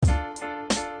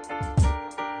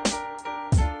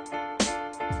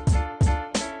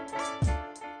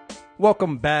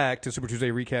Welcome back to Super Tuesday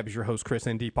Recap. Is your host Chris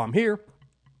and Deepam here,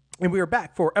 and we are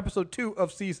back for episode 2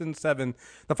 of season 7,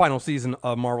 the final season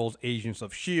of Marvel's Agents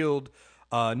of S.H.I.E.L.D.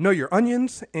 Know your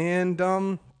onions, and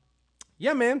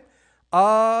yeah, man.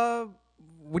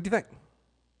 What do you think?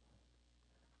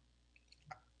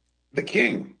 The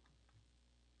King.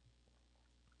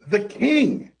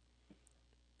 Because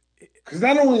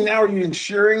not only now are you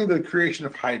ensuring the creation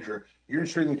of Hydra, you're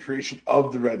ensuring the creation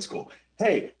of the Red Skull.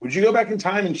 Hey, would you go back in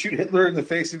time and shoot Hitler in the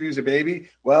face if he was a baby?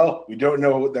 Well, we don't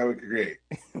know what that would create.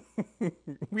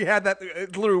 We had that.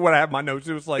 It's literally what I have in my notes.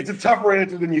 It was like it's a tougher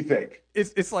answer than you think.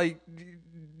 It's like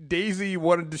Daisy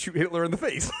wanted to shoot Hitler in the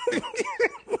face,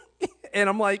 and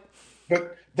I'm like,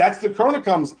 but that's the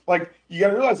Chronocoms. Like, you got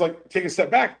to realize, like, take a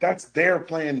step back. That's their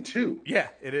plan too. Yeah,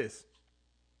 it is.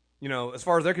 You know, as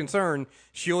far as they're concerned,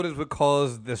 S.H.I.E.L.D. is what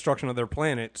caused the destruction of their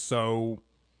planet. So,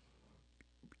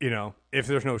 you know, if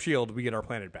there's no S.H.I.E.L.D., we get our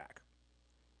planet back.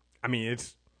 I mean,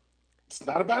 it's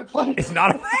not a bad plan. It's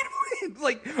not a bad plan.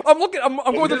 Like, I'm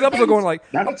going through this episode going like,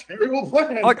 not a terrible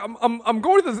plan. Like, I'm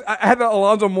going to this. I had that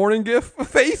Alonzo Mourning gif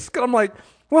face because I'm like,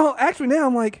 well, actually now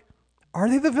I'm like, are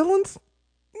they the villains?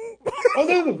 Oh,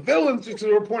 they're the villains just to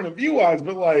their point of view wise,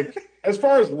 but like as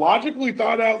far as logically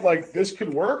thought out, like this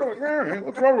could work. I'm like, all right,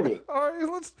 what's wrong with it? All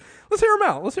right, let's hear them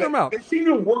out. Let's hear them out. They seem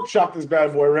to workshop this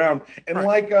bad boy around, and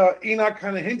right. like Enoch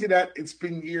kind of hinted at, it's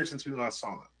been years since we last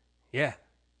saw them. Yeah.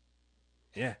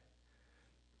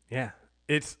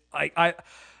 It's like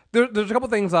there's a couple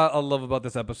things I love about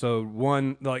this episode.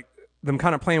 One, like them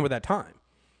kind of playing with that time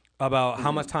about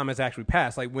how much time has actually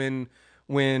passed. Like when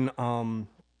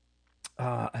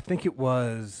I think it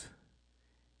was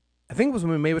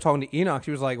when Mae was talking to Enoch.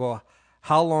 She was like, "Well,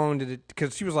 how long did it?"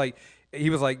 Because he was like,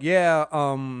 "Yeah,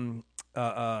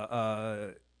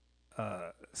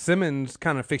 Simmons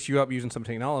kind of fixed you up using some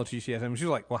technology." She asked him. She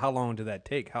was like, "Well, how long did that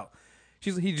take?"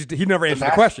 He never answered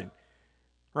the question.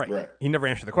 Right. He never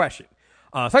answered the question.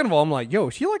 Second of all, I'm like, "Yo,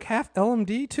 is she like half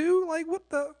LMD too? Like what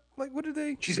did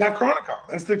they?" She's not Chronicom.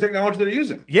 That's the technology they're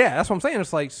using. Yeah, that's what I'm saying.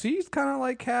 It's like she's kind of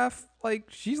like half.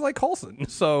 Like she's like Coulson.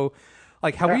 So,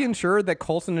 like, have we ensured that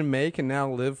Coulson and Mae can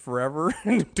now live forever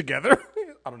together?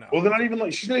 I don't know. Well, they're not even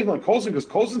like she's not even like Coulson because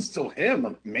Coulson's still him.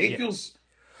 Like Mae feels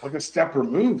like a step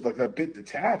removed, like a bit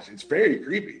detached. It's very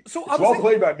creepy. So it's well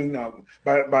played by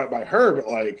by her, but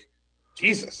like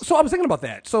Jesus. So I was thinking about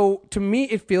that. So to me,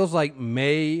 it feels like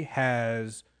Mae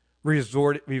has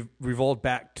revolved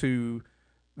back to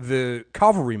the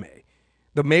Calvary Mae,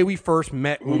 the Mae we first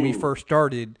met when we first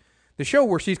started the show,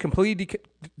 where she's completely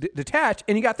detached.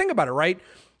 And you got to think about it, right?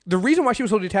 The reason why she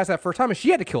was so detached that first time is she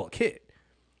had to kill a kid,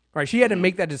 right? She had to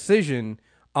make that decision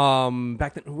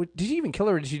back then. Did she even kill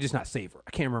her, or did she just not save her? I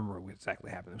can't remember what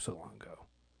exactly happened. It was so long ago.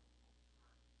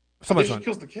 She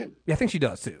kills the kid. Yeah, I think she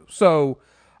does too. So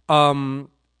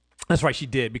that's right, she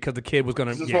did, because the kid was going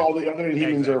to. This is what all the other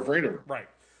humans are afraid of. Right.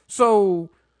 So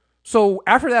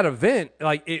after that event,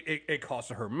 like it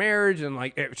cost her marriage, and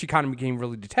like she kind of became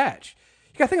really detached.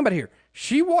 You got to think about it here.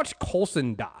 She watched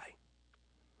Coulson die.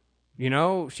 You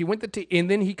know, she went and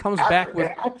then he comes back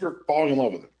after falling in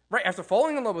love with him. Right, after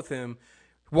falling in love with him,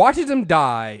 watches him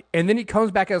die, and then he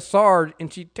comes back as Sarge,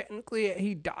 and he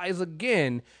dies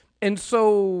again. And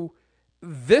so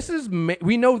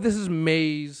we know this is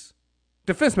Mae's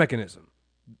defense mechanism.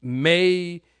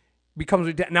 Mae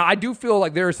becomes now. I do feel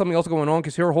like there is something else going on,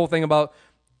 because her whole thing about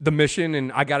the mission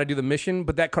and I got to do the mission,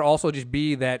 but that could also just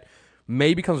be that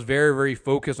Mae becomes very, very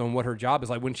focused on what her job is.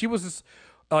 Like when she was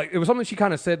it was something she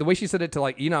kind of said, the way she said it to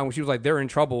like Enoch, when she was like, "They're in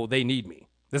trouble, they need me.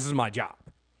 This is my job."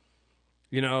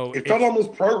 You know, it felt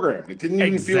almost programmed. It didn't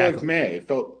even feel like Mae. It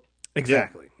felt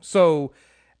exactly. Yeah. So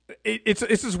it's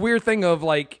this weird thing of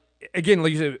like, again,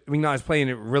 like you said, Ming-Na is playing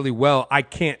it really well. I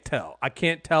can't tell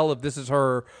if this is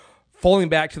her falling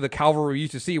back to the Calvary we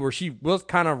used to see, where she was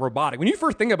kind of robotic. When you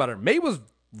first think about it, Mae was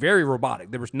very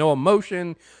robotic. There was no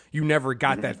emotion. You never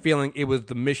got that feeling. It was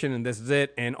the mission, and this is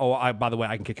it. And by the way,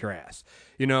 I can kick your ass.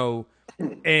 You know,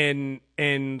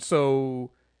 and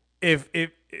so if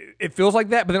it feels like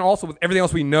that, but then also with everything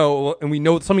else we know, and we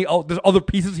know there's other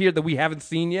pieces here that we haven't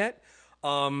seen yet,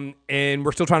 and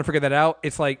we're still trying to figure that out.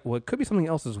 It's like, well, it could be something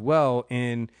else as well.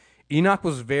 And Enoch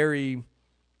was very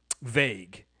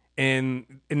vague,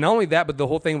 and not only that, but the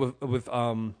whole thing with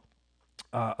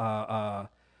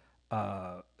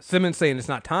Simmons saying it's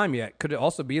not time yet. Could it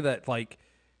also be that like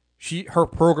her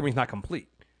programming is not complete?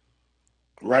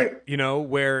 Right. You know,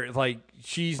 where like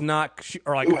she's not,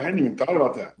 or like, I hadn't even thought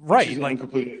about that. Right. She's like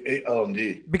incomplete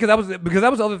LMD. Because that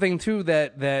was the other thing too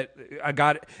that I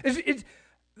got. It's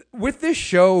with this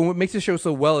show, what makes this show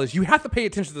so well is you have to pay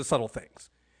attention to the subtle things.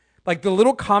 Like the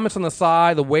little comments on the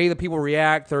side, the way that people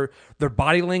react, their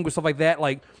body language, stuff like that.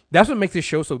 Like that's what makes this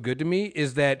show so good to me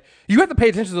is that you have to pay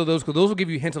attention to those because those will give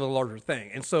you hints of the larger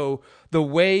thing. And so the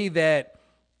way that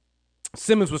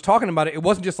Simmons was talking about it, it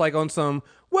wasn't just like on some,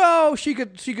 well, she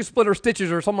could split her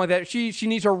stitches or something like that. She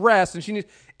needs her rest and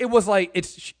it was like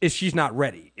she's not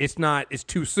ready. It's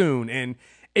too soon. And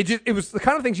it was the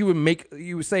kind of things you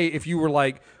would say if you were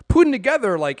like putting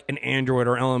together like an Android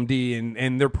or LMD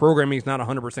and their programming is not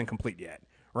 100% complete yet,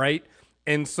 right?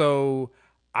 And so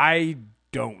I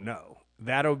don't know.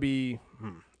 That'll be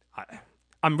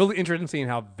I'm really interested in seeing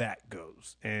how that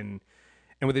goes and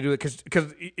what they do because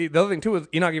the other thing too is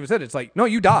Enoch even said it's like no,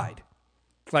 you died.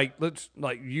 It's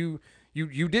like you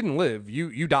didn't live.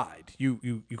 You died.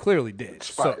 You clearly did.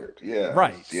 Expired. So, yeah.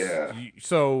 Right. Yeah.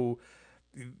 So.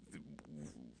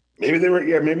 Maybe they were.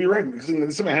 Yeah, maybe you're right. Because this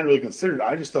is something I hadn't really considered.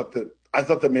 I thought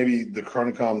that maybe the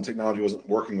Chronicom technology wasn't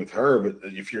working with her. But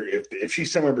if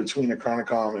she's somewhere between a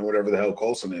Chronicom and whatever the hell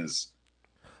Coulson is,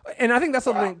 and I think that's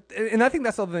something. And I think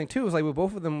that's the other thing too. Is like with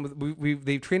both of them,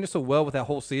 they've trained us so well with that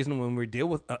whole season when we deal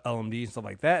with LMD and stuff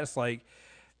like that. It's like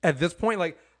at this point,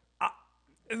 like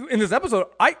in this episode,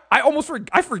 I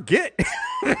forget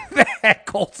that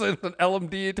Coulson's an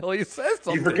LMD until he says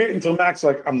something. You forget until Mac's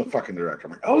like, "I'm the fucking director."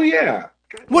 I'm like, "Oh yeah."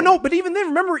 Well, no, but even then,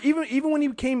 remember, even when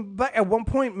he came back, at one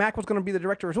point, Mac was going to be the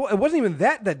director as well. It wasn't even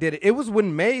that did it. It was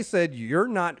when May said, "You're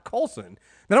not Coulson."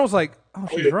 Then I was like, "Oh,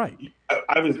 she's right."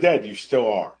 I was dead. You still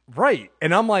are. Right,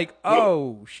 and I'm like,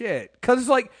 "Oh shit," because it's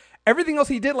like everything else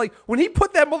he did. Like when he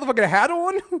put that motherfucking hat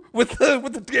on with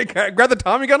the grab the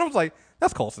Tommy gun, I was like,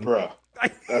 "That's Coulson, bro."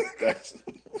 That's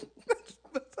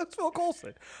Phil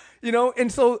Coulson, you know. And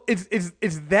so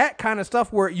it's that kind of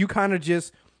stuff where you kind of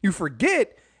just you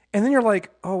forget. And then you're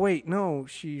like, oh wait, no,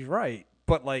 she's right.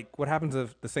 But like, what happens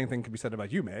if the same thing could be said about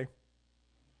you, May?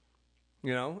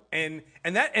 You know, and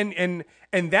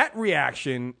that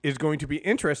reaction is going to be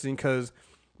interesting because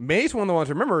May's one of the ones.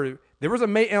 Remember, there was a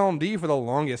May LMD for the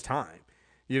longest time.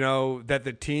 You know that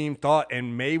the team thought,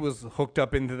 and May was hooked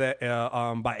up into that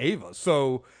by Ava.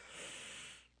 So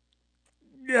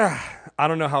yeah, I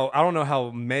don't know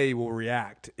how May will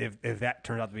react if that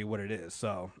turns out to be what it is.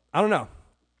 So I don't know.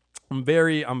 I'm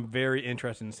very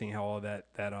interested in seeing how all that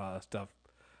stuff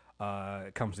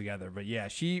comes together. But yeah,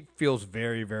 she feels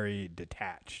very, very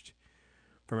detached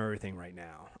from everything right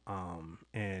now.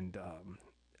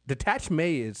 Detached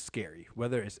May is scary,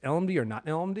 whether it's LMD or not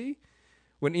LMD.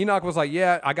 When Enoch was like,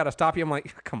 "Yeah, I got to stop you," I'm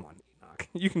like, "Come on, Enoch,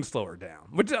 you can slow her down."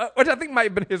 Which I think might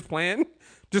have been his plan,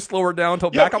 just slow her down until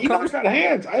backup comes. Enoch's got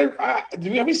hands. Have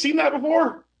you seen that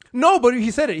before? No, but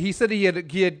he said it. He said he had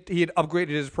upgraded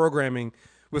his programming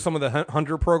with some of the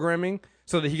Hunter programming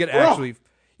so that he could actually.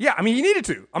 Yeah, I mean, he needed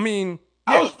to. I mean,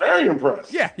 yeah. I was very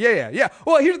impressed. Yeah.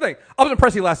 Well, here's the thing. I was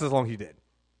impressed he lasted as long as he did.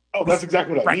 Oh, that's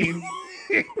exactly what I mean.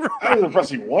 I wasn't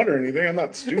impressed he won or anything. I'm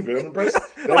not stupid. I'm impressed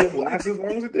that it lasted as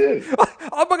long as it did. I'm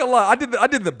not gonna lie. I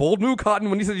did the bold move, Cotton,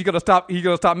 when he said he's gonna stop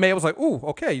May. I was like, ooh,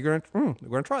 okay, we're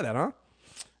gonna try that, huh?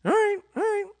 All right.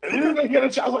 And then they get a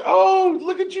chance. I was like, oh,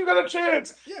 look at you, got a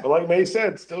chance. Yeah. But like May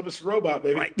said, still just a robot,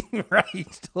 baby.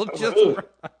 Right. Still just a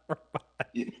robot.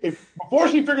 Before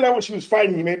she figured out what she was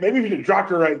fighting, maybe if you had dropped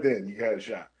her right then, you had a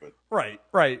shot. But right.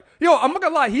 Yo, I'm not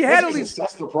gonna lie. He had at least.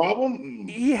 That's the problem.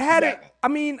 He had it. I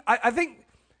mean, I think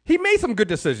he made some good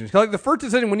decisions. Like the first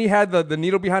decision when he had the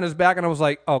needle behind his back, and I was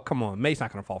like, oh, come on, May's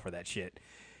not gonna fall for that shit.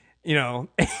 You know.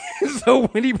 So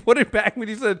when he put it back, when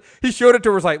he showed it to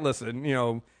her, was like, listen,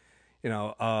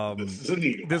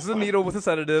 this is a needle with a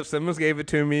sedative. Simmons gave it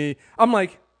to me. I'm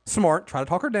like, smart. Try to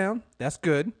talk her down. That's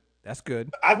good. I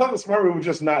thought the smart move was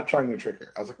just not trying to trick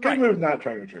her. I was like, good move, not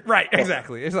trying to trick her. Right,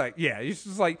 exactly. It's like, yeah, it's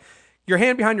just like your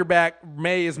hand behind your back.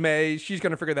 May is May. She's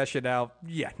gonna figure that shit out.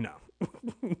 Yeah, no,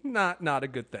 not a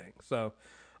good thing. So,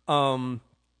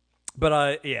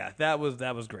 but yeah, that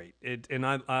was great. And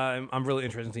I'm really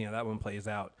interested in seeing how that one plays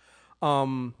out.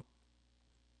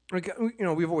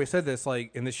 We've always said this,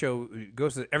 like in this show,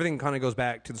 everything kind of goes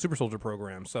back to the Super Soldier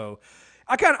program. So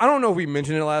I don't know if we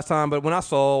mentioned it last time, but when I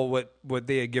saw what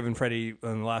they had given Freddie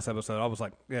in the last episode, I was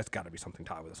like, yeah, it's got to be something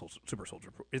tied with this whole Super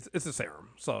Soldier. It's a serum.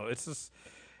 So it's just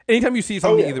anytime you see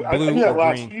something either blue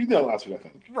or green. You know last week, I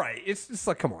think. Right. It's just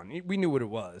like, come on, we knew what it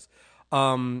was.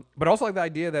 But also like the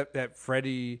idea that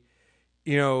Freddie,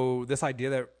 this idea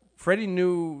that Freddie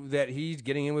knew that he's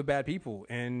getting in with bad people,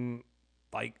 and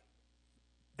like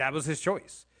that was his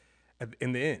choice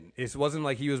in the end. It wasn't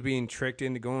like he was being tricked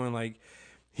into going, like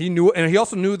he knew, and he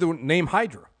also knew the name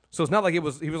Hydra. So it's not like he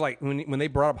was like when they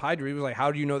brought up Hydra, he was like,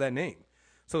 how do you know that name?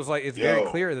 So it's like it's very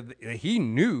clear that he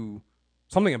knew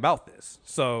something about this.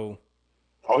 So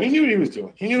he knew what he was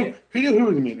doing. He knew who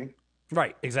was meeting.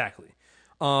 Right, exactly.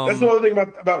 That's the other thing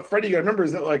about Freddy. You got to remember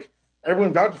is that like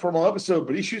everyone vouched for him all episode,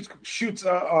 but he shoots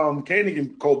Koenig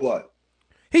in cold blood.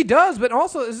 He does, but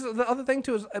also this is the other thing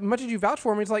too. Is as much as you vouch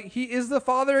for him, it's like he is the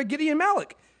father of Gideon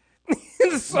Malik.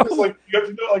 So It's like you have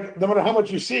to know, like no matter how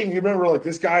much you're seeing, you remember like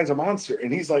this guy's a monster,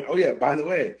 and he's like, oh yeah, by the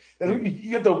way,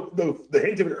 you get the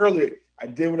hint of it earlier. I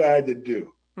did what I had to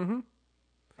do. mm-hmm.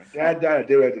 My dad died. I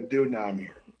did what I had to do. Now I'm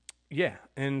here. Yeah,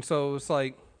 and so it's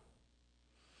like,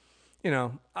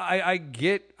 I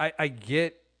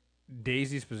get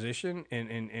Daisy's position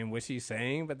and what she's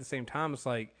saying, but at the same time, it's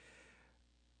like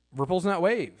ripples, not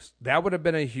waves. That would have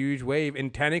been a huge wave,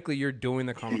 and technically, you're doing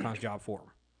the Comic-Con's job for him.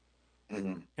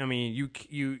 Mm-hmm. I mean,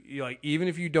 you like even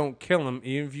if you don't kill him,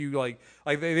 even if you like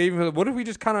they even what if we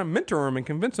just kind of mentor him and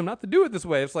convince him not to do it this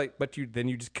way? It's like, but you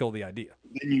just kill the idea.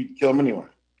 Then you kill him anyway.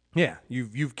 Yeah,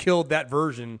 you've killed that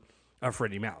version of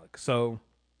Freddie Malik, so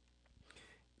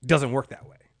it doesn't work that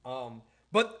way.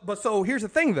 But so here's the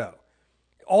thing though,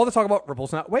 all the talk about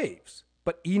ripples, not waves,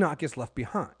 but Enoch gets left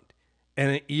behind,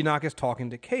 and Enoch is talking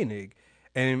to Koenig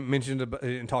and mentioned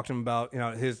and talked to him about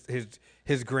his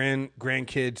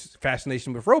grandkids'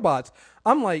 fascination with robots.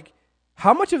 I'm like,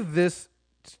 how much of this,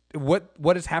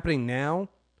 what is happening now,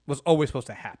 was always supposed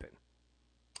to happen?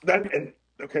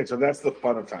 Okay, so that's the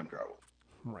fun of time travel,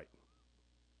 right?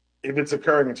 If it's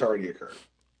occurring, it's already occurred,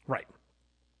 right?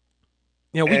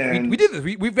 We did this.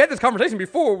 We've had this conversation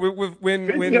before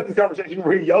when we had this conversation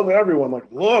where he yelled at everyone like,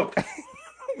 "Look,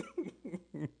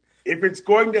 if it's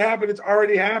going to happen, it's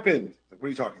already happened." Like, what are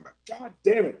you talking about? God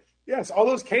damn it! Yes, all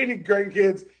those Koenig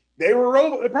grandkids, they're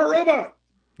part robot.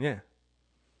 Yeah,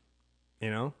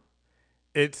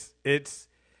 it's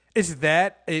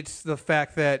the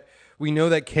fact that we know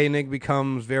that Koenig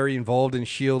becomes very involved in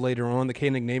S.H.I.E.L.D. later on. The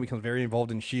Koenig name becomes very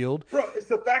involved in S.H.I.E.L.D. Bro, it's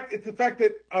the fact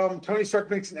that Tony Stark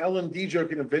makes an LMD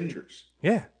joke in Avengers.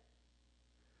 Yeah.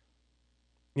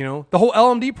 The whole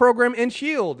LMD program in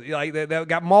S.H.I.E.L.D. like that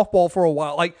got mothballed for a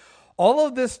while. Like all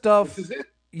of this stuff. This is it.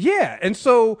 Yeah, and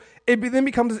so it then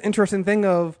becomes this interesting thing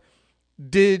of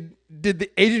did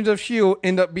the agents of S.H.I.E.L.D.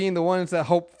 end up being the ones that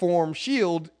helped form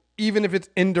S.H.I.E.L.D. even if it's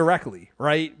indirectly,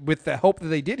 right? With the help that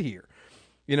they did here.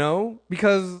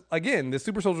 Because again, the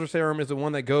super soldier serum is the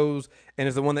one that goes and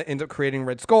is the one that ends up creating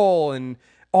Red Skull and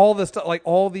all this stuff. Like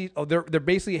all these, they're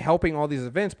basically helping all these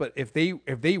events. But if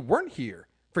they weren't here,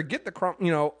 forget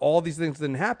all these things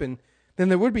didn't happen, then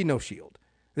there would be no S.H.I.E.L.D.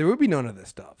 There would be none of this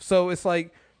stuff. So it's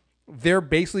like they're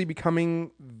basically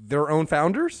becoming their own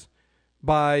founders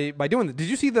by doing this. Did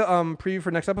you see the preview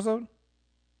for next episode?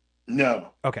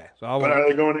 No. Okay, so but are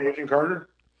they going to Agent Carter?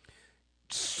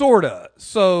 Sorta.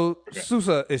 So okay.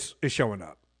 Sousa is showing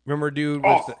up. Remember, dude?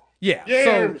 Yeah.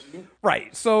 So,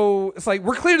 right. So it's like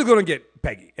we're clearly going to get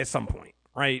Peggy at some point,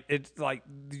 right? It's like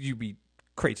you'd be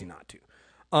crazy not to.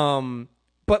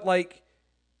 But like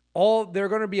they're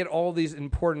going to be at all these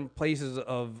important places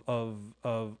of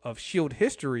S.H.I.E.L.D.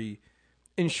 history,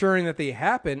 ensuring that they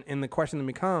happen. And the question then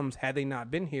becomes: had they not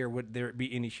been here, would there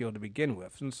be any S.H.I.E.L.D. to begin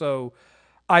with? And so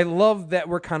I love that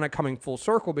we're kind of coming full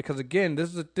circle because again,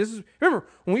 this is remember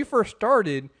when we first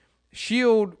started,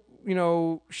 S.H.I.E.L.D.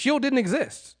 S.H.I.E.L.D. didn't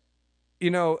exist,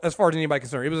 as far as anybody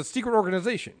concerned. It was a secret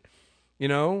organization,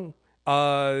 you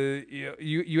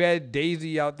had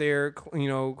Daisy out there,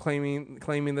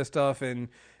 claiming this stuff and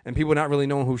people not really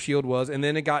knowing who S.H.I.E.L.D. was, and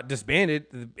then it got disbanded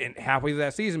halfway through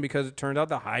that season because it turned out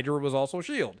the Hydra was also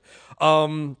S.H.I.E.L.D.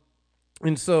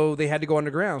 And so they had to go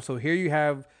underground. So here you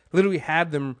literally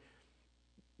have them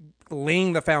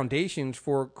laying the foundations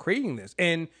for creating this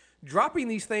and dropping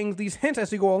these hints as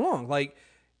they go along. Like,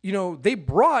 they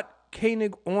brought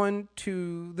Koenig on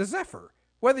to the Zephyr.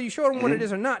 Whether you show him what it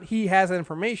is or not, he has that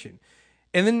information.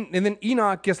 And then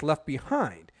Enoch gets left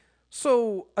behind.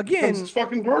 So again, it's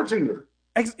fucking bartender.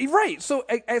 Right. So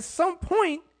at some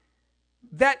point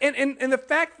that and the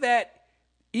fact that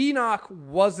Enoch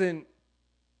wasn't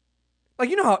like,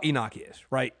 how Enoch is,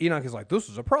 right? Enoch is like, this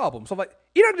is a problem. So like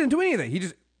Enoch didn't do anything. He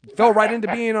just fell right into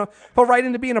being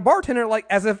a bartender, like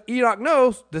as if Enoch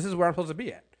knows this is where I'm supposed to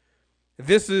be at.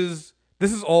 This is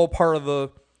all part of the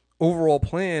overall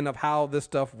plan of how this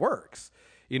stuff works,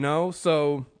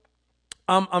 So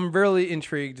I'm really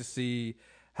intrigued to see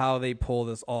how they pull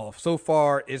this off. So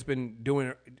far, it's been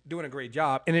doing a great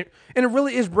job, and it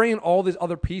really is bringing all these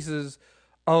other pieces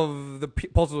of the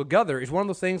puzzle together. It's one of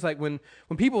those things like when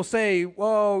people say,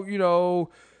 well,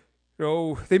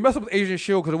 they messed up with Agent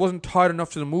S.H.I.E.L.D. because it wasn't tied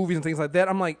enough to the movies and things like that.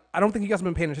 I'm like, I don't think you guys have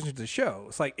been paying attention to the show.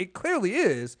 It's like, it clearly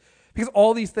is because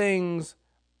all these things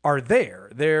are there.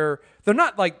 They're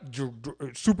not like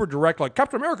super direct, like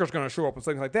Captain America's going to show up and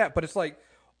things like that. But it's like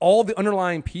all the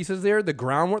underlying pieces there, the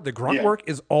grunt work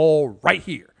is all right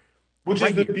here. Which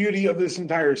right is the here. beauty of this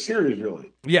entire series,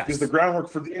 really. Yes. Because the groundwork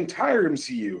for the entire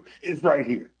MCU is right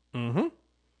here. Mm-hmm.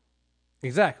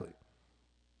 Exactly.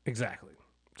 Exactly.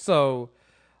 So,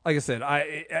 like I said,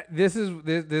 I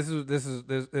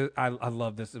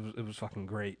love this. It was fucking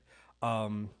great.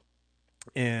 And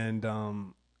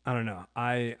I don't know.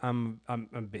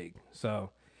 I'm big. So,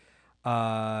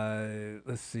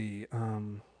 let's see.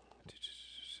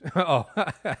 Oh,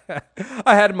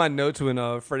 I had in my notes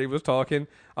when Freddie was talking.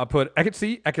 I could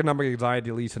see economic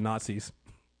anxiety leads to Nazis.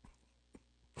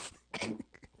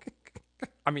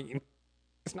 I mean,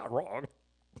 it's not wrong.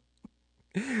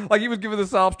 Like he was giving the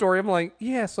sob story. I'm like,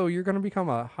 yeah, so you're going to become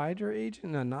a Hydra agent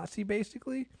and a Nazi,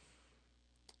 basically?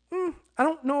 I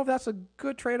don't know if that's a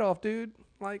good trade-off, dude.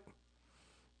 Like,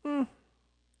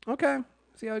 okay,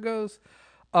 see how it goes.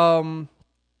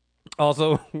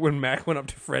 Also, when Mac went up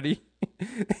to Freddy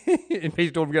and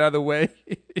Paige told him to get out of the way,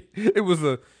 it was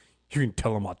you can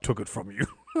tell him I took it from you.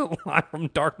 Line from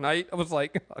Dark Knight. I was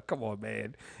like, oh, come on,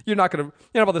 man. You're not about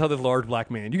to tell this large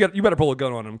black man. You better pull a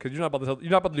gun on him because you're not about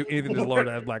to do anything to this large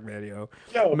ass black man, yo.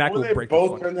 Yo, Mac when will they break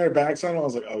both turned their backs on him, I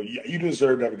was like, oh, yeah, you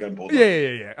deserve to have a gun pulled on.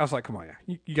 Yeah. I was like, come on,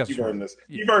 yeah. You guys You've are earned this.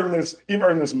 Yeah. You've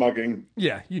earned this mugging.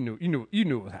 Yeah, you knew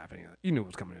what was happening. You knew what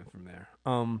was coming in from there.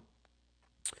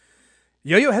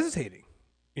 Yo-Yo hesitating.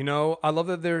 You know, I love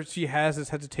that she has this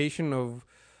hesitation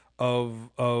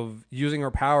of using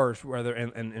her powers rather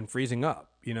and freezing up.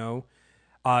 You know,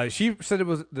 she said it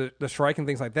was the strike and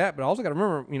things like that, but I also got to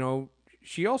remember, you know,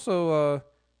 she also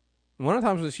one of the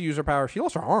times that she used her power, she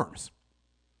lost her arms.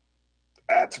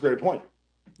 That's a great point.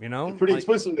 You know, pretty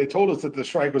explicitly, they told us that the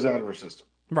strike was out of her system.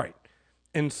 Right,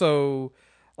 and so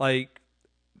like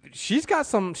she's got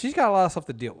a lot of stuff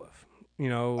to deal with. You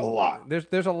know, a lot.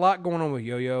 There's a lot going on with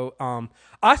Yo-Yo. I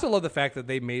also love the fact that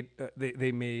they made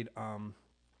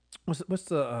what's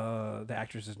the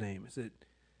actress's name? Is it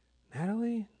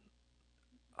Natalie?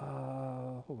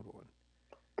 Hold on.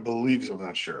 I believe so. I'm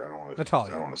not sure. I don't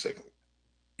want to say.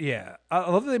 Yeah, I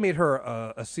love that they made her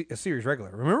a series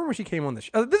regular. Remember when she came on the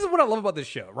show? This is what I love about this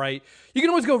show, right? You can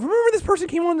always go, remember this person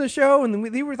came on the show, and then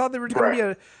we thought they were going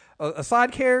to be a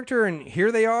side character, and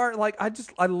here they are. Like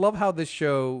I love how this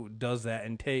show does that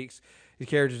and takes these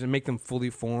characters and make them fully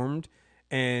formed,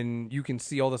 and you can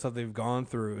see all the stuff they've gone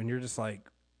through, and you're just like,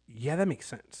 yeah, that makes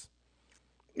sense.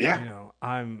 Yeah, you know,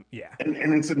 and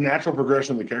it's a natural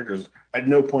progression of the characters. At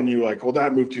no point are you like, well,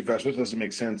 that moved too fast. This doesn't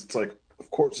make sense. It's like,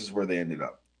 of course, this is where they ended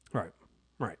up.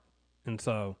 Right, and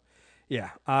so,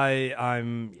 yeah, I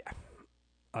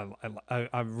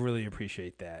really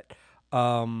appreciate that.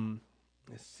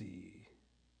 Let's see.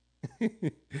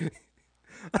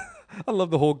 I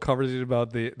love the whole conversation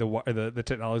about the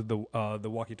technology, the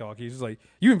walkie-talkie. He's like,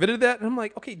 you invented that, and I'm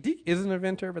like, okay, Deke is an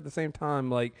inventor, but at the same time,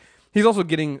 like, he's also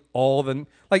getting all the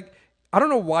like. I don't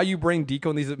know why you bring Deke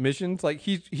on these missions. Like,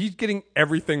 he's getting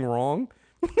everything wrong.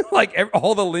 Like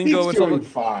all the lingo and stuff.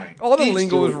 Fine. All the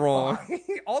lingo is wrong.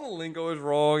 All the lingo is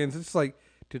wrong, and it's just like,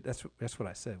 dude, that's what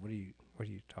I said. What are you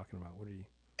talking about? What are you?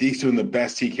 Deke's doing the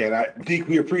best he can. Deke,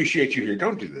 we appreciate you here.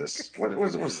 Don't do this.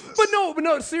 What's this? But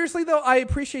no. Seriously though, I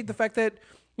appreciate the fact that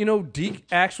Deke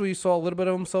actually saw a little bit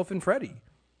of himself in Freddy.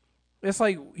 It's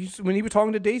like when he was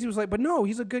talking to Daisy, he was like, "But no,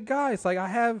 he's a good guy." It's like I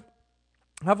have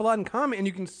a lot in common, and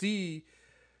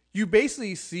you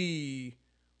basically see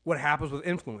what happens with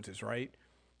influences, right?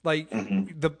 Like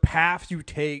the paths you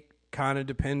take kind of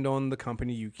depend on the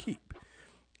company you keep.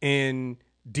 And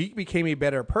Deke became a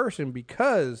better person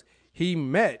because he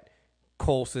met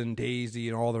Coulson, Daisy,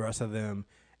 and all the rest of them,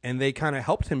 and they kind of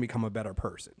helped him become a better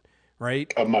person,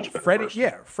 right? A much better person.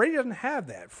 Yeah, Freddy doesn't have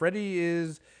that. Freddy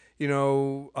is, he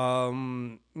fell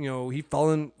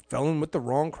in with the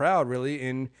wrong crowd,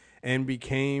 really, and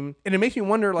became, and it makes me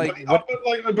wonder, like, but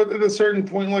at a certain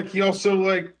point, like he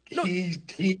also he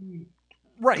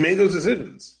made those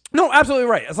decisions. No, absolutely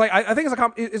right. It's like I think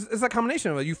it's a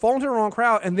combination of it. You fall into the wrong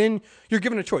crowd, and then you're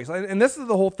given a choice. And this is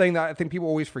the whole thing that I think people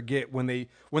always forget when they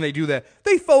do that.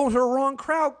 They fall into the wrong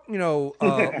crowd,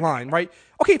 line, right?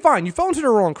 Okay, fine. You fell into the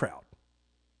wrong crowd.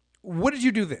 What did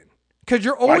you do then? Because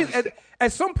you're always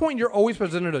at some point you're always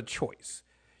presented a choice.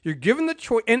 You're given the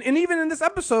choice, and even in this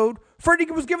episode, Freddy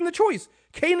was given the choice.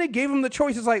 Koenig gave him the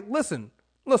choice. It's like, listen,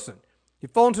 you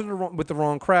fall into with the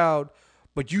wrong crowd,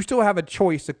 but you still have a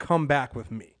choice to come back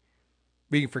with me.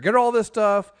 We can forget all this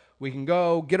stuff. We can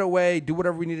go, get away, do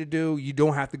whatever we need to do. You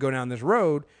don't have to go down this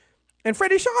road. And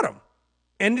Freddy shot him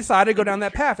and decided to go down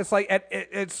that path. It's like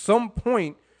at some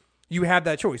point you have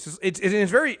that choice. It's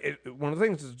very, one of the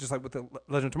things is just like with the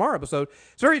Legend of Tomorrow episode,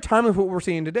 it's very timely with what we're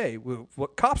seeing today, with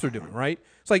what cops are doing, right?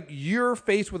 It's like you're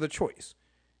faced with a choice.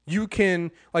 you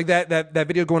can, like that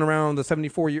video going around, the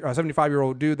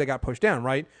 75-year-old dude that got pushed down,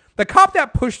 right? The cop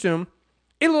that pushed him,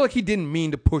 it looked like he didn't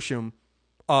mean to push him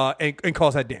and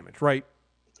cause that damage, right?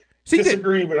 See,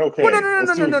 disagree, but okay. Well,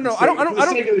 no. I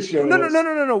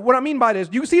don't. No. What I mean by this,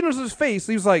 you can see it in his face.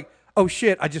 He was like, "Oh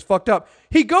shit, I just fucked up."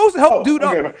 He goes to help dude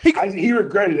up. He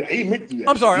regretted it. He meant to do that.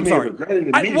 I'm sorry.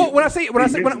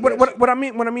 What I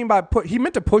mean by he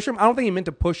meant to push him. I don't think he meant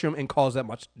to push him and cause that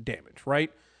much damage,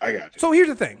 right? I got you. So here's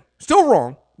the thing. Still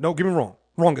wrong. Don't get me wrong.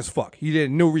 Wrong as fuck. He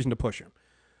had no reason to push him.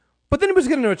 But then he was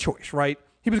given a choice, right?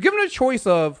 He was given a choice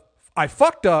of, I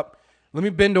fucked up. Let me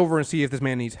bend over and see if this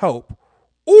man needs help.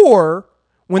 Or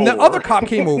when the other cop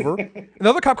came over,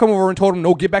 and told him,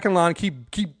 no, get back in line,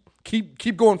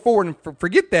 keep going forward and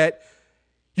forget that,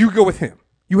 you go with him.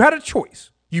 You had a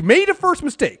choice. You made a first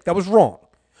mistake. That was wrong.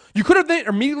 You could have then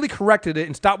immediately corrected it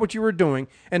and stopped what you were doing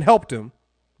and helped him.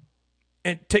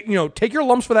 And take your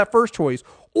lumps for that first choice,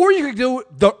 or you could do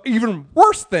the even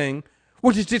worse thing,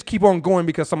 which is just keep on going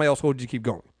because somebody else told you to keep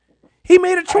going. He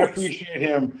made a choice. I appreciate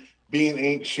him being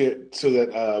ain't shit so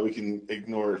that we can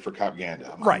ignore it for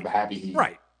propaganda. I'm happy he.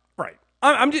 Right.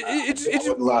 I'm just. It's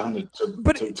allow him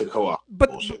to co-op.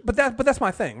 But that's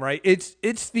my thing, right?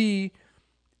 It's the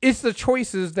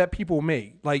choices that people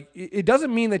make. Like it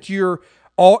doesn't mean that you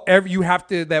have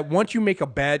to, that once you make a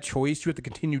bad choice, you have to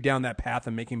continue down that path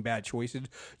of making bad choices.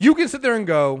 You can sit there and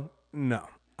go, no,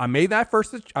 I made that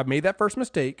first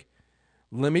mistake.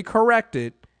 Let me correct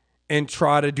it and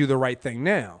try to do the right thing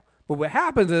now. But what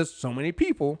happens is so many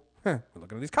people, we're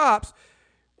looking at these cops,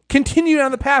 continue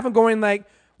down the path of going like,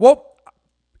 well,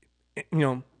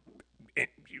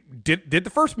 did the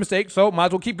first mistake, so might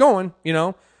as well keep going.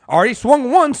 Already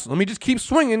swung once. Let me just keep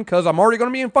swinging because I'm already going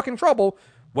to be in fucking trouble.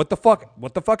 What the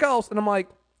fuck else? And I'm like,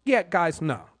 yeah, guys,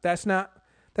 no, that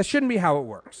shouldn't be how it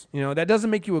works. That doesn't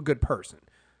make you a good person.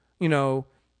 It's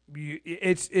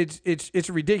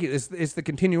ridiculous. It's the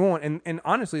continue on. And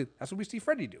honestly, that's what we see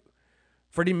Freddie do.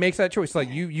 Freddie makes that choice. Like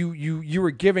you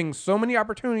were giving so many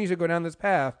opportunities to go down this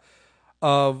path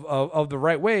of the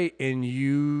right way, and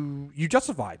you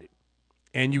justified it.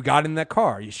 And you got in that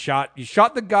car. You shot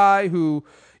the guy who,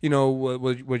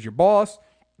 was your boss,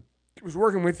 was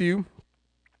working with you.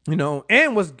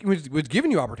 And was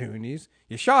giving you opportunities.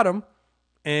 You shot him,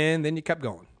 and then you kept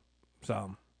going.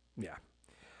 So, yeah.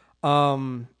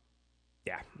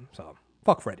 So,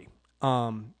 fuck Freddie.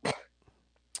 I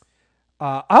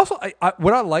also,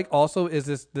 what I like also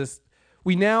is this.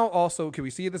 We now also, we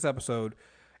see this episode,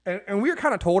 and we were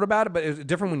kind of told about it, but it's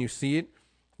different when you see it.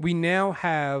 We now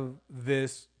have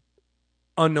this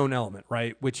unknown element,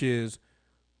 right? Which is,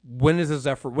 when is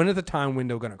the time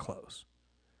window going to close?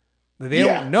 They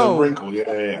don't know. The wrinkle,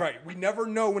 yeah. Right. We never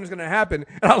know when it's going to happen.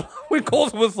 And when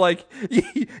Coles was like,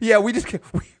 yeah, we just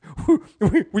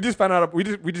found out. We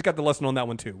just got the lesson on that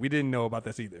one too. We didn't know about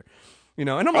this either. And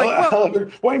I'm like, well,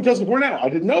 why didn't you tell us before now? I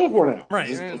didn't know before now. Right.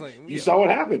 You saw what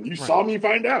happened. You saw me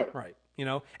find out. Right.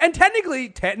 And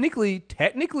technically,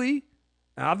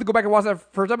 I have to go back and watch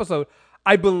that first episode.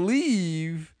 I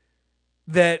believe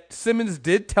that Simmons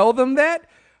did tell them that.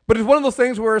 But it's one of those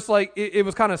things where it's like it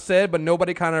was kind of said, but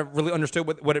nobody kind of really understood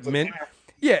what it meant.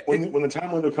 Yeah. When the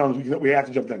time window comes, we have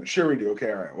to jump down. Sure, we do.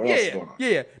 Okay, all right. What else is going on?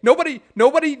 Yeah. Nobody. I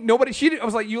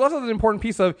was like, you left out an important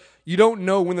piece of, you don't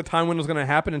know when the time window is going to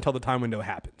happen until the time window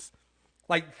happens.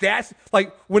 Like that's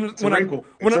like when the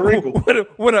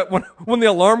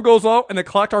alarm goes off and the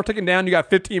clock starts ticking down, you got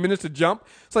 15 minutes to jump.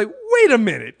 It's like, wait a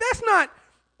minute, that's not.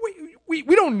 We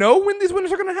don't know when these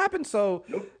windows are going to happen, so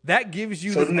that gives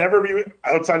you. So never be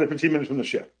outside of 15 minutes from the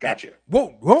ship. Gotcha.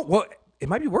 Whoa! It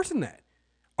might be worse than that.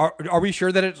 Are we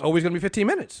sure that it's always going to be 15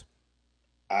 minutes?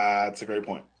 That's a great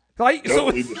point. Like,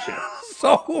 don't leave the ship.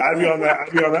 So I'd be on that.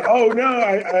 Oh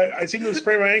no! I seem to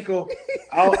sprain my ankle.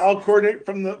 I'll coordinate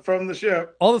from the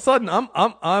ship. All of a sudden,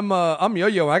 I'm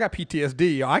yo-yo. I got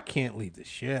PTSD. I can't leave the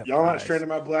ship. Y'all not stranding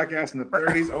my black ass in the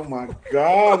 30s. Oh my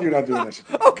God, you're not doing this.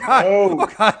 Oh God! No. Oh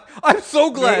God! I'm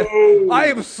so glad. No. I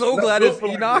am so glad it's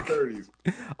Enoch.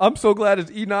 I'm so glad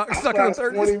it's Enoch stuck in the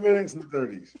 30s. 20 minutes in the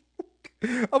 30s.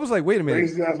 I was like, wait a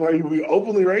minute. That's why you be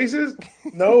openly racist?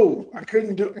 No, I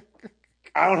couldn't do it.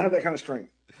 I don't have that kind of strength.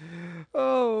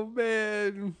 Oh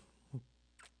man.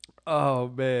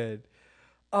 Wait.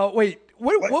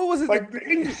 What was it? Like the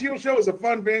Agents of S.H.I.E.L.D. show is a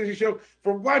fun fantasy show.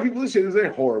 For white people, this shit is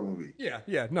a horror movie.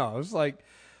 Yeah. No, it's like,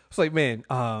 man,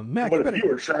 Mac. But if you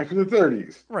were trapped in the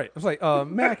 30s, right? It's like,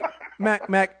 Mac.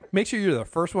 Make sure you're the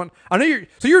first one. I know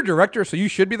you're a director, so you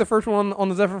should be the first one on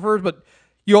the Zephyr first. But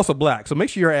You also black, so make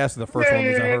sure your ass is the first one.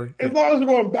 Is that her? As long as we're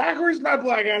going backwards, my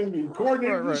black ass be Right,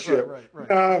 coordinating the right, right, ship. right, right.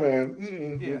 Nah, man.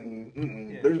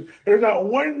 Yeah, yeah. There's not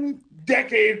one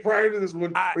decade prior to this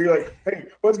one I where you're like, hey,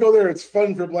 let's go there. It's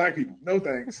fun for black people. No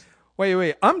thanks.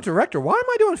 wait. I'm director. Why am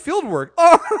I doing field work?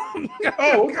 Oh,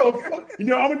 Oh, what the fuck? You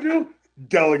know what I'm gonna do?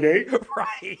 Delegate.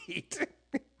 right.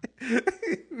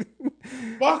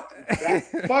 Fuck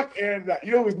that. Fuck and that.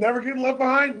 You know who's never getting left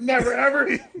behind? Never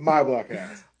ever. My black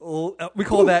ass. We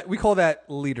call that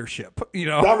leadership. You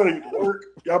know. Y'all better get to work.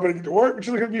 Y'all better get to work. What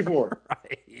you looking at me for?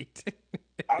 Right.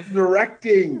 I'm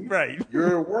directing. Right.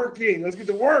 You're working. Let's get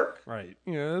to work. Right.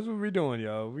 Yeah, that's what we're doing,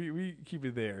 yo. We keep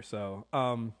it there. So,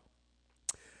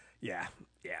 yeah.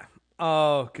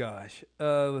 Oh gosh.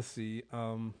 Let's see.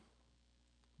 I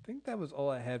think that was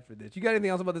all I had for this. You got anything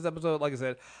else about this episode? Like I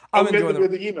said, I'm enjoying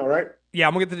the email, right? Yeah,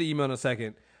 I'm gonna get to the email in a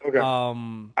second. Okay.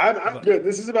 I'm good.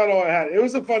 This is about all I had. It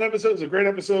was a fun episode. It was a great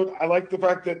episode. I like the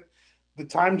fact that the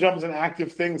time jump is an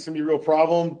active thing. It's gonna be a real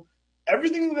problem.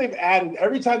 Everything that they've added,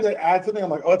 every time they add something,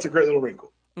 I'm like, oh, that's a great little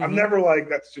wrinkle. Mm-hmm. I'm never like,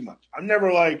 that's too much. I'm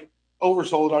never like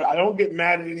oversold. I don't get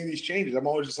mad at any of these changes. I'm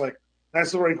always just like,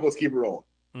 nice little wrinkle. Let's keep it rolling.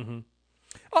 Mm-hmm.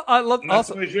 I love.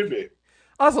 That's what it should be.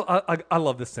 Also, I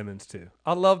love this Simmons too.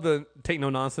 I love the take no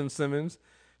nonsense Simmons.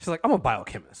 She's like, I'm a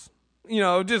biochemist. You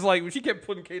know, just like when she kept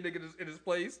putting K-Nick in his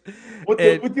place. With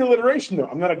the alliteration though,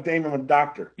 I'm not a dame, I'm a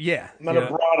doctor. Yeah. I'm not a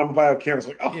broad, I'm a biochemist.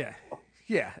 Like, oh. Yeah.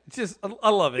 Yeah. It's just, I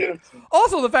love it.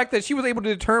 Also, the fact that she was able to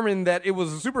determine that it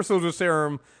was a super soldier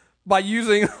serum by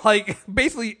using like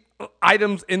basically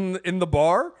items in the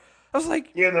bar. I was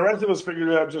like, yeah, and the rest of us figured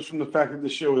it out just from the fact that the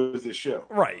show is this show.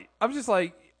 Right. I'm just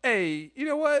like, hey, you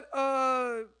know what?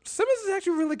 Simmons is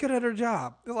actually really good at her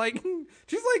job. Like,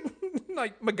 she's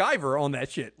like MacGyver on that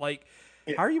shit. Like,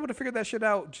 how are you able to figure that shit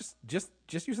out?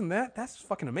 Just using that? That's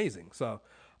fucking amazing. So,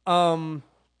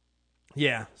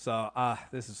 yeah. So,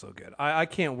 this is so good. I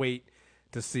can't wait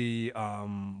to see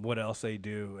what else they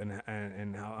do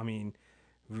and how. I mean,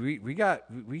 we got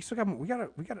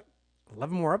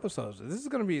 11 more episodes. This is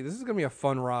gonna be a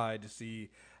fun ride to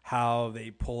see how they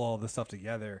pull all this stuff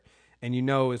together. And you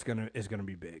know it's gonna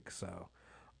be big. So,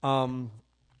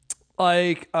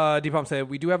 like Deepam said,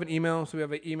 we do have an email. So we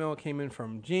have an email that came in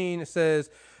from Gene. It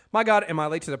says, "My God, am I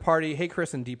late to the party? Hey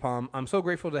Chris and Deepam, I'm so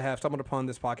grateful to have stumbled upon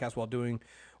this podcast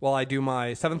while I do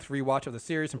my 7th rewatch of the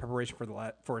series in preparation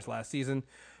for its last season.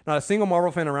 Not a single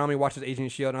Marvel fan around me watches Agent of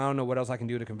S.H.I.E.L.D. and I don't know what else I can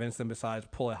do to convince them besides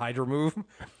pull a Hydra move."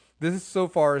 This is so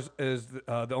far is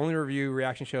the only review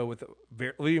reaction show with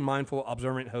very mindful,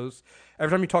 observant hosts.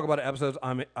 Every time you talk about episodes,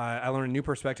 I learn a new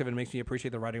perspective, and it makes me appreciate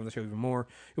the writing of the show even more.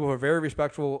 You are very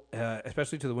respectful,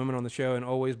 especially to the women on the show, and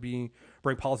always bring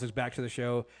politics back to the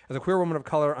show. As a queer woman of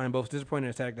color, I am both disappointed and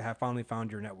ecstatic to have finally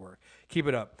found your network. Keep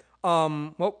it up.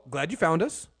 Well, glad you found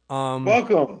us.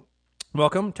 Welcome.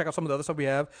 Check out some of the other stuff we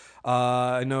have.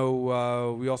 I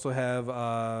know we also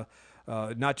have.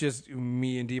 Not just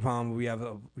me and Deepam, we have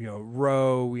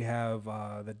Ro, we have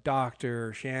the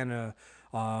Doctor, Shanna,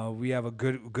 we have a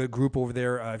good group over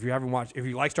there. If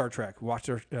you like Star Trek,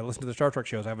 listen to the Star Trek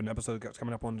shows. I have an episode that's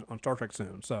coming up on Star Trek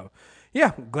soon. So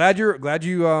yeah, glad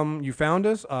you found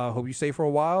us. Hope you stay for a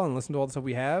while and listen to all the stuff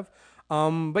we have.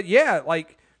 But yeah,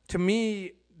 like to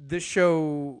me, this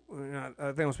show, I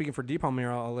think I'm speaking for Deepam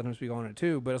here. I'll let him speak on it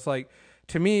too. But it's like,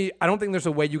 to me, I don't think there's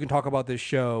a way you can talk about this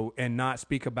show and not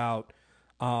speak about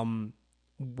one,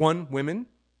 women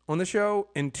on the show,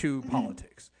 and two,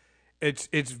 politics.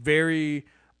 It's very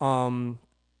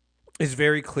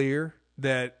clear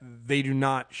that they do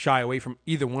not shy away from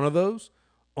either one of those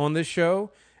on this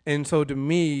show. And so to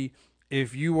me,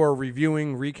 if you are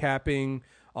reviewing, recapping,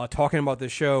 talking about the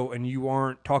show, and you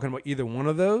aren't talking about either one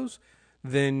of those,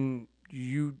 then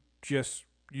you're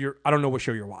I don't know what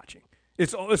show you're watching.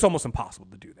 It's almost impossible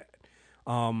to do that.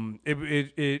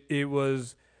 It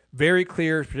was very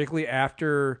clear, particularly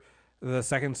after the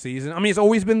second season. I mean, it's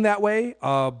always been that way.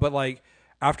 But like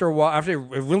after a while,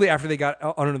 after they got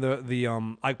under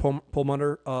the Ike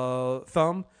Perlmutter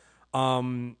thumb,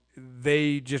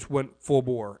 they just went full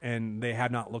bore and they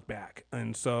have not looked back.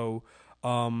 And so,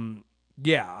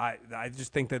 yeah, I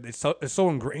just think that it's so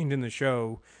ingrained in the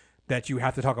show that you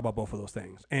have to talk about both of those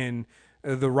things. And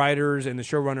the writers and the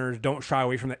showrunners don't shy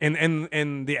away from that,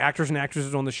 and the actors and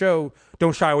actresses on the show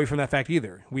don't shy away from that fact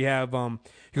either. We have, if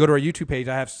you go to our YouTube page,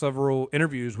 I have several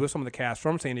interviews with some of the cast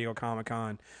from San Diego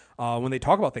Comic-Con when they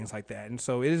talk about things like that. And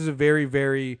so it is a very,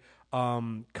 very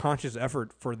conscious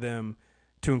effort for them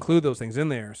to include those things in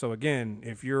there. So again,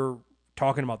 if you're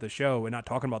talking about the show and not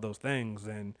talking about those things,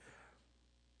 then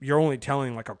you're only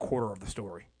telling like a quarter of the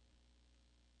story.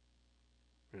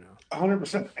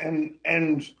 100%.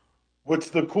 And what's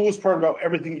the coolest part about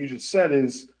everything you just said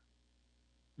is,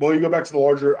 well, you go back to the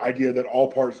larger idea that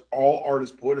all art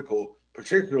is political,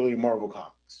 particularly Marvel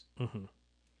Comics. Mm-hmm.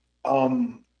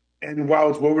 And while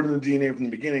it's woven in the DNA from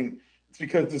the beginning, it's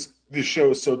because this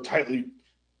show is so tightly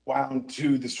wound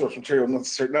to the source material, not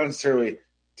necessarily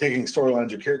taking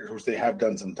storylines or characters, which they have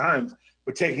done sometimes,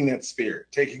 but taking that spirit,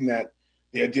 taking that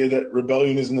the idea that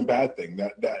rebellion isn't a bad thing,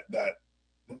 that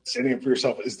standing up for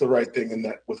yourself is the right thing, and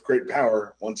that with great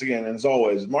power, once again, and as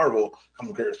always, Marvel comes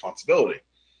with great responsibility.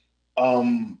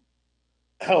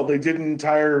 Hell, they did an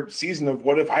entire season of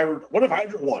what if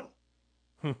Hydra won?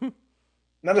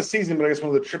 Not a season, but I guess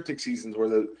one of the triptych seasons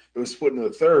where it was split into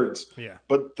the thirds. Yeah.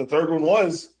 But the third one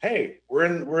was, hey, we're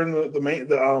in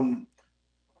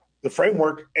the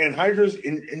framework, and Hydra's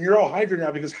and you're all Hydra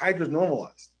now because Hydra's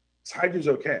normalized. Hydra's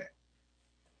okay.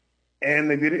 And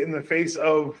they did it in the face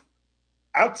of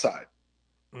Outside.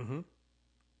 Mm-hmm.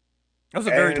 That was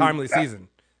a very timely season.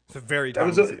 It's a very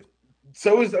timely season.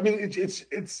 So is, I mean,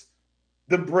 it's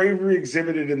the bravery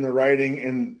exhibited in the writing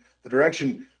and the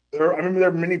direction. I remember there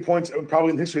are many points, probably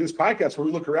in the history of this podcast, where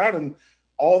we look around and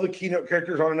all the keynote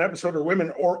characters on an episode are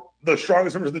women, or the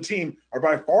strongest members of the team are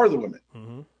by far the women.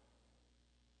 Mm-hmm.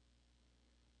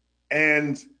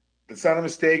 And it's not a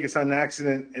mistake; it's not an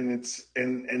accident, and it's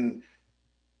and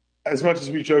as much as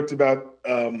we joked about,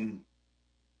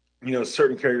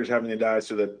 certain characters having to die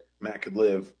so that Matt could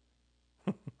live,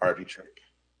 R.I.P. Trick.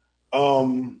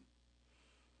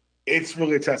 It's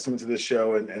really a testament to this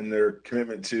show and their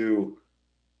commitment to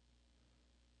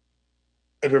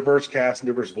a diverse cast and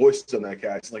diverse voices on that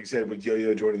cast. And like you said, with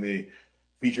Yo-Yo joining the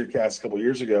featured cast a couple of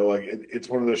years ago, like it's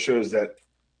one of those shows that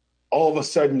all of a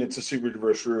sudden it's a super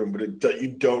diverse room, but you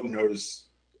don't notice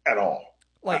at all,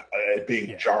 like it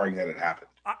being jarring that it happened.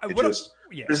 This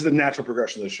is the natural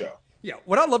progression of the show. Yeah,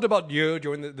 what I loved about Yo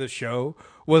joining the show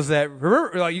was that,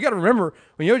 remember, like, you got to remember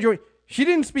when Yo joined, she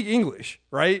didn't speak English,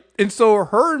 right? And so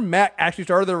her and Mac actually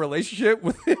started their relationship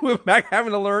with Mac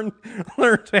having to learn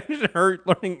Spanish and her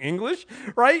learning English,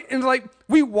 right? And it's like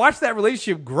we watched that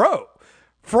relationship grow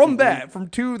from that, from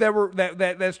two that were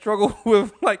that struggle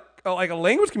with like a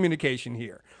language communication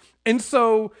here, and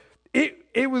so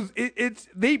it's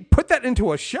they put that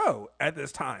into a show at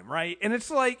this time, right? And it's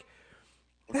like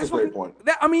that's a great point.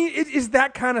 I mean, it is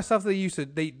that kind of stuff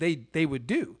they would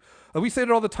do. We said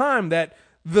it all the time that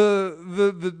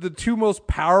the two most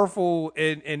powerful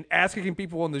and ass kicking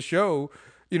people on the show,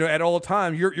 at all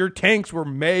times, your tanks were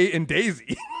May and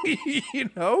Daisy.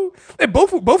 And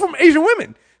both of them Asian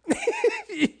women. And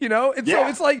so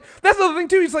it's like that's the other thing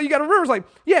too. It's like you got to remember, it's like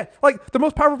like the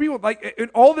most powerful people, like in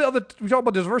all the other, we talk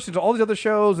about diversity, all these other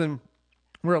shows, and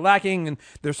we're lacking, and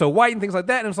they're so white and things like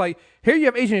that. And it's like here you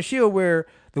have Agent of Shield, where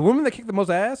the women that kick the most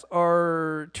ass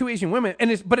are two Asian women,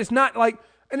 but it's not like.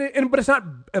 But it's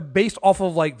not based off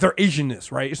of like their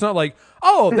Asianness, right? It's not like,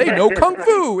 oh, they know kung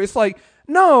fu. It's like,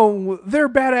 no, they're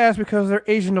badass because they're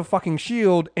Agent of fucking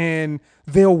Shield and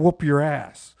they'll whoop your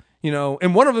ass,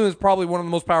 And one of them is probably one of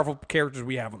the most powerful characters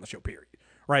we have on the show, period,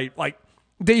 right? Like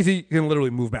Daisy can literally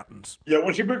move mountains. Yeah,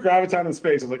 when she put Graviton in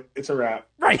space, I was like, it's a wrap.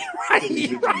 Right. Daisy,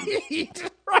 Don't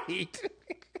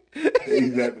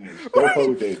play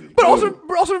with Daisy. But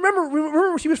also remember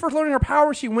when she was first learning her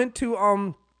power, she went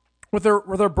to with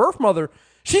her birth mother,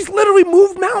 she's literally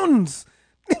moved mountains.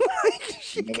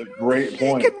 Another great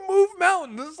point. She can move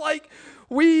mountains. It's like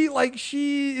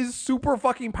she is super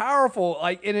fucking powerful.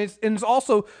 Like, and it's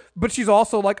also, but she's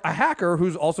also like a hacker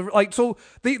who's also like, so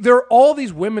they're all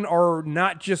these women are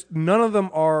not just, none of them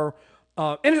are,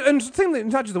 and it's the thing that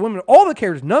it's not just the women, all the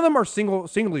characters, none of them are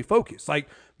singly focused. Like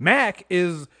Mac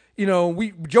is,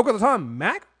 we joke all the time,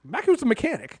 Mac was a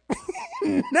mechanic.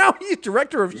 Now he's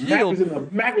director of S.H.I.E.L.D.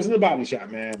 Mac was in the body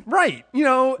shop, man. Right.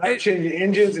 Changing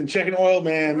engines and checking oil,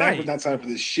 man. Mac was not signed for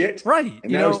this shit. Right.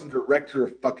 And now he's the director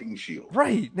of fucking S.H.I.E.L.D.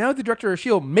 Right. Now the director of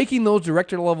S.H.I.E.L.D. making those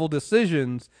director level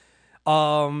decisions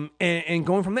and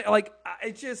going from there. Like,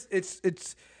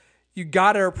 it's you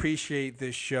got to appreciate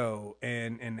this show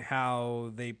and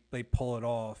how they pull it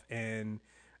off and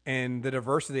the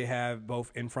diversity they have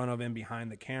both in front of and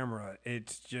behind the camera. You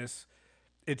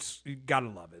gotta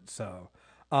love it. So,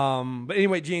 but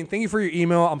anyway, Gene, thank you for your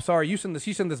email. I'm sorry you sent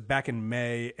this back in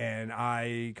May, and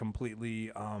I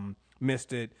completely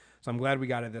missed it. So I'm glad we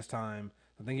got it this time.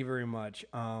 So thank you very much.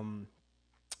 Again,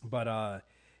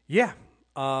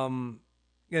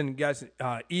 guys,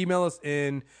 email us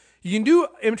in. You can do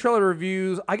trailer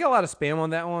reviews. I got a lot of spam on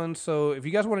that one, so if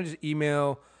you guys want to just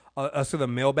email us to the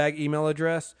mailbag email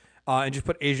address and just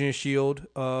put Agent of S.H.I.E.L.D.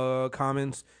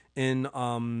 comments in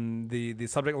the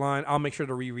subject line, I'll make sure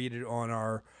to reread it on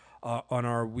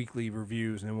our weekly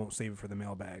reviews, and it won't save it for the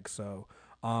mailbag. So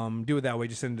do it that way.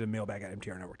 Just send it to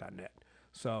mailbag@mtrnetwork.net.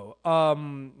 So,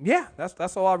 yeah,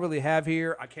 that's all I really have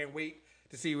here. I can't wait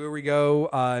to see where we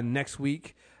go next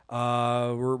week.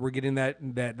 We're getting that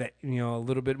a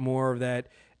little bit more of that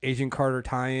Agent Carter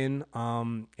tie-in,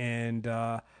 and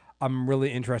I'm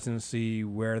really interested to see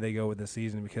where they go with this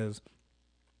season, because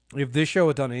if this show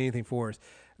has done anything for us,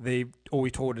 they've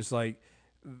always told us like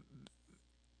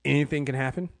anything can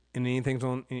happen and anything's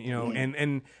on,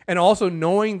 and also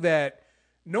knowing that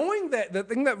the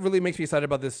thing that really makes me excited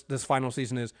about this final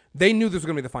season is they knew this was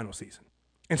going to be the final season,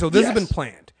 and so this has been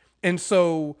planned, and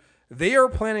so they are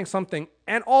planning something,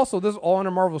 and also this is all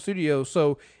under Marvel Studios,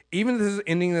 so even if this is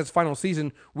ending this final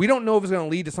season, we don't know if it's going to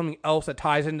lead to something else that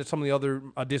ties into some of the other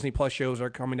Disney Plus shows that are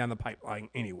coming down the pipeline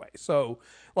anyway. So,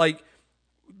 like,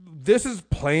 this is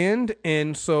planned,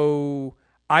 and so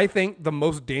I think the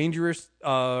most dangerous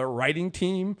writing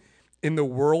team in the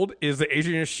world is the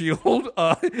Agent of S.H.I.E.L.D.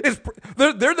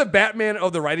 They're the Batman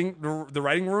of the writing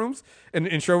rooms and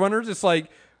showrunners. It's like,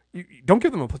 don't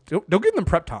give them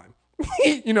prep time.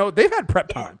 They've had prep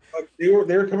time. They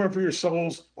were coming for your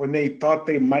souls when they thought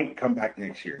they might come back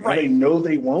next year. Right. Now they know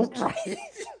they won't.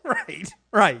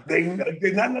 Right. They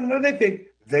think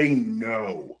they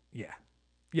know. Yeah.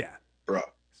 Bro.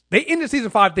 They ended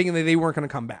season 5 thinking that they weren't going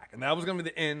to come back, and that was going to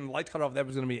be the end. Lights cut off. That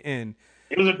was going to be the end.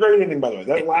 It was a great ending, by the way.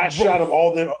 That last shot of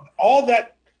all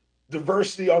that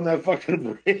diversity on that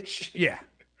fucking bridge. Yeah.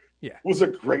 Was a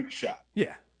great shot.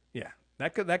 Yeah.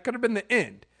 That could have been the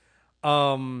end.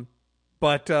 But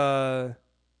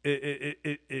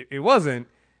it wasn't,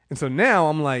 and so now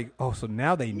I'm like, oh, so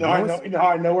now they know. You know how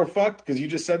I know we're fucked? Because you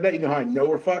just said that. You know how I know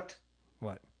we're fucked?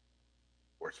 What?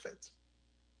 Where's Fitz?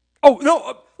 Oh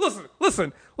no!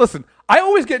 Listen. I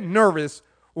always get nervous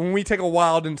when we take a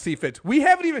while and see Fitz. We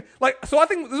haven't even so. I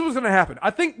think this was going to happen.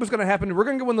 I think what's going to happen. We're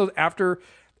going to get one of those after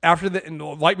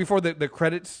the before the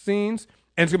credits scenes,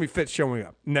 and it's going to be Fitz showing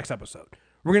up next episode.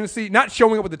 We're going to see, not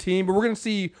showing up with the team, but we're going to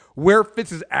see where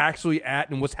Fitz is actually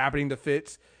at and what's happening to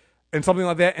Fitz and something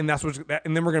like that. And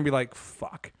and then we're going to be like,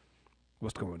 fuck,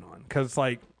 what's going on? Because,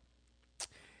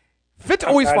 Fitz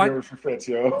always finds... Fitz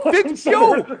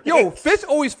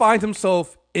always finds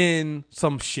himself in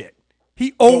some shit.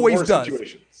 He always does.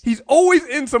 Situations. He's always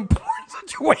in some poor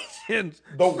situations.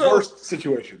 Worst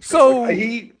situations. So...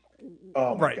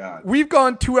 oh, my God. We've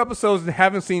gone 2 episodes and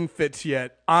haven't seen Fitz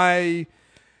yet. I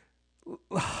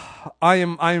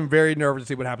am very nervous to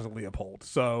see what happens with Leopold.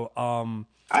 So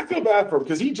I feel bad for him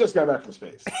because he just got back from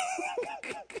space.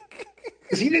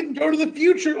 Because he didn't go to the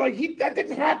future. That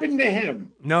didn't happen to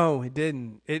him. No, it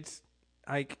didn't. It's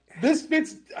like this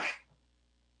fits.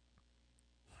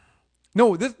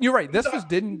 No, you're right. This just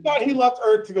didn't. He thought he left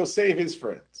Earth to go save his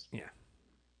friends. Yeah.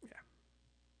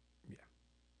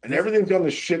 And everything's gone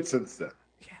to shit since then.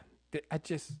 Yeah. I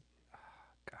just.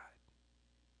 God.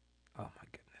 Oh my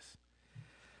goodness.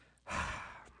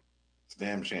 It's a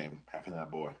damn shame having that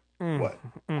boy. What?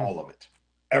 All of it.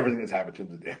 Everything that's happened to him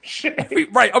is a damn shame.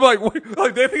 Right. I'm like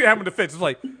they think it happened to Fitz. It's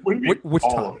like, which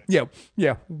all time? Of it.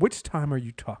 Yeah. Which time are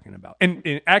you talking about?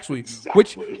 And actually,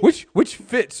 exactly. which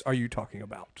Fitz are you talking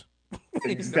about?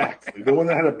 Exactly. The one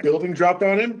that had a building dropped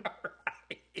on him?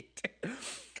 Right.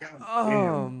 God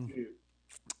damn, dude.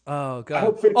 Oh God! I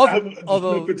hope Fitz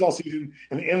all season,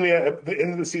 and the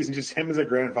end of the season, just him as a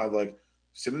grandfather. Like,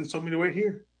 Simmons told me to wait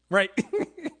here. Right.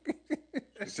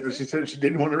 She said she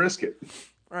didn't want to risk it.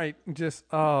 Right.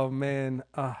 Just man,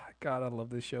 God, I love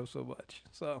this show so much.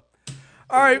 So,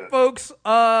 all right, folks.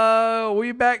 We'll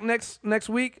be back next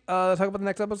week. Talk about the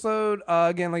next episode.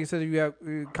 Again, like I said, if you have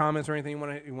comments or anything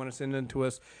you want to send in to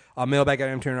us,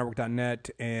 mailbag@mtrnetwork.net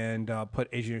and put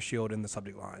Agent of S.H.I.E.L.D. in the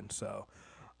subject line. So.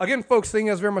 Again, folks, thank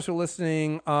you guys very much for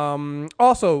listening.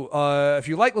 Also, if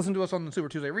you like listening to us on the Super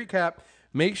Tuesday Recap,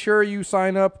 make sure you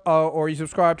sign up or you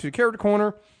subscribe to Character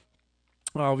Corner.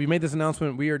 We made this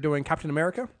announcement. We are doing Captain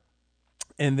America,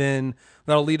 and then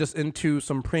that'll lead us into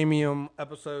some premium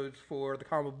episodes for the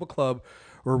Comic Book Club,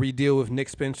 where we deal with Nick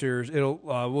Spencer's.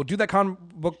 We'll do that comic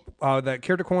book, that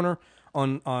Character Corner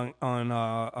on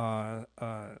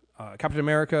Captain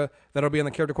America. That'll be on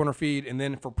the Character Corner feed, and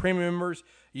then for premium members,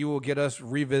 you will get us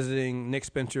revisiting Nick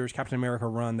Spencer's Captain America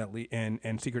run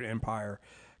and Secret Empire,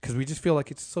 because we just feel like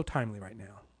it's so timely right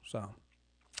now. So,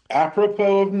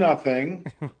 apropos of nothing.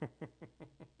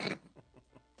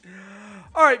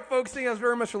 All right, folks, thank you guys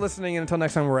very much for listening, and until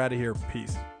next time, we're out of here.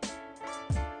 Peace.